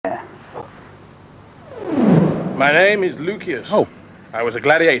My name is Lucius. Oh. I was a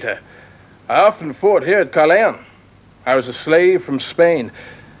gladiator. I often fought here at Carleon. I was a slave from Spain,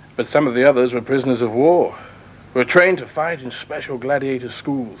 but some of the others were prisoners of war. We were trained to fight in special gladiator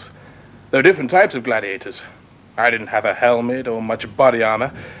schools. There are different types of gladiators. I didn't have a helmet or much body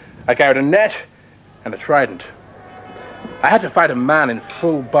armor. I carried a net and a trident. I had to fight a man in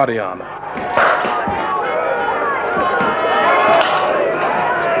full body armor.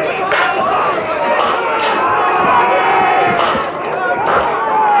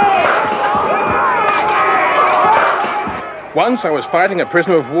 Once I was fighting a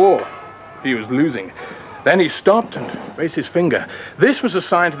prisoner of war. He was losing. Then he stopped and raised his finger. This was a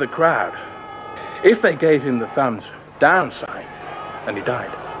sign to the crowd. If they gave him the thumbs down sign, then he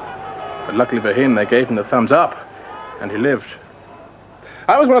died. But luckily for him, they gave him the thumbs up, and he lived.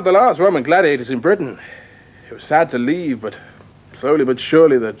 I was one of the last Roman gladiators in Britain. It was sad to leave, but slowly but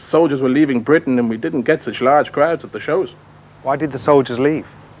surely the soldiers were leaving Britain, and we didn't get such large crowds at the shows. Why did the soldiers leave?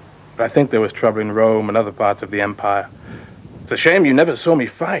 But I think there was trouble in Rome and other parts of the empire. It's a shame you never saw me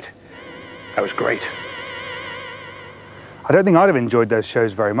fight. I was great. I don't think I'd have enjoyed those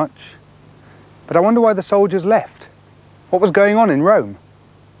shows very much. But I wonder why the soldiers left. What was going on in Rome?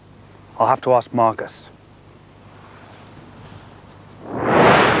 I'll have to ask Marcus.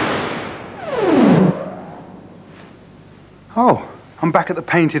 Oh, I'm back at the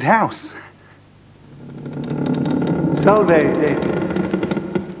painted house. Salve,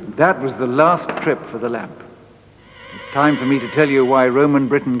 David. That was the last trip for the lamp. It's time for me to tell you why Roman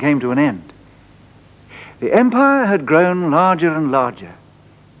Britain came to an end. The empire had grown larger and larger.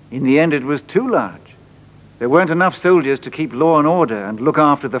 In the end, it was too large. There weren't enough soldiers to keep law and order and look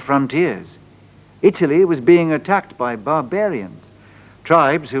after the frontiers. Italy was being attacked by barbarians,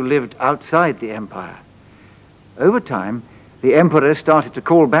 tribes who lived outside the empire. Over time, the emperor started to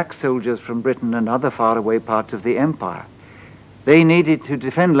call back soldiers from Britain and other faraway parts of the empire. They needed to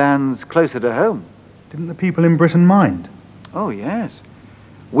defend lands closer to home. Didn't the people in Britain mind? Oh, yes.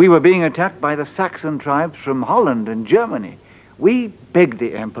 We were being attacked by the Saxon tribes from Holland and Germany. We begged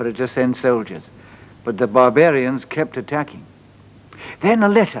the emperor to send soldiers, but the barbarians kept attacking. Then a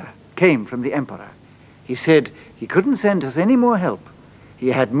letter came from the emperor. He said he couldn't send us any more help. He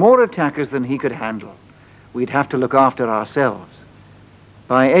had more attackers than he could handle. We'd have to look after ourselves.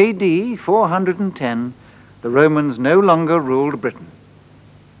 By AD 410, the Romans no longer ruled Britain.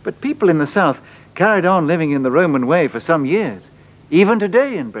 But people in the south carried on living in the Roman way for some years. Even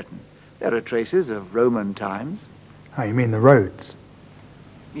today in Britain, there are traces of Roman times. Oh, you mean the roads?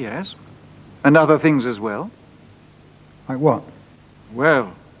 Yes, and other things as well. Like what?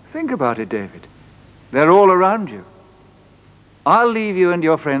 Well, think about it, David. They're all around you. I'll leave you and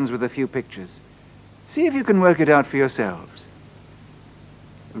your friends with a few pictures. See if you can work it out for yourselves.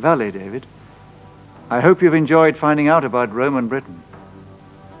 Vale, David. I hope you've enjoyed finding out about Roman Britain.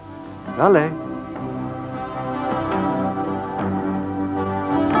 Vale.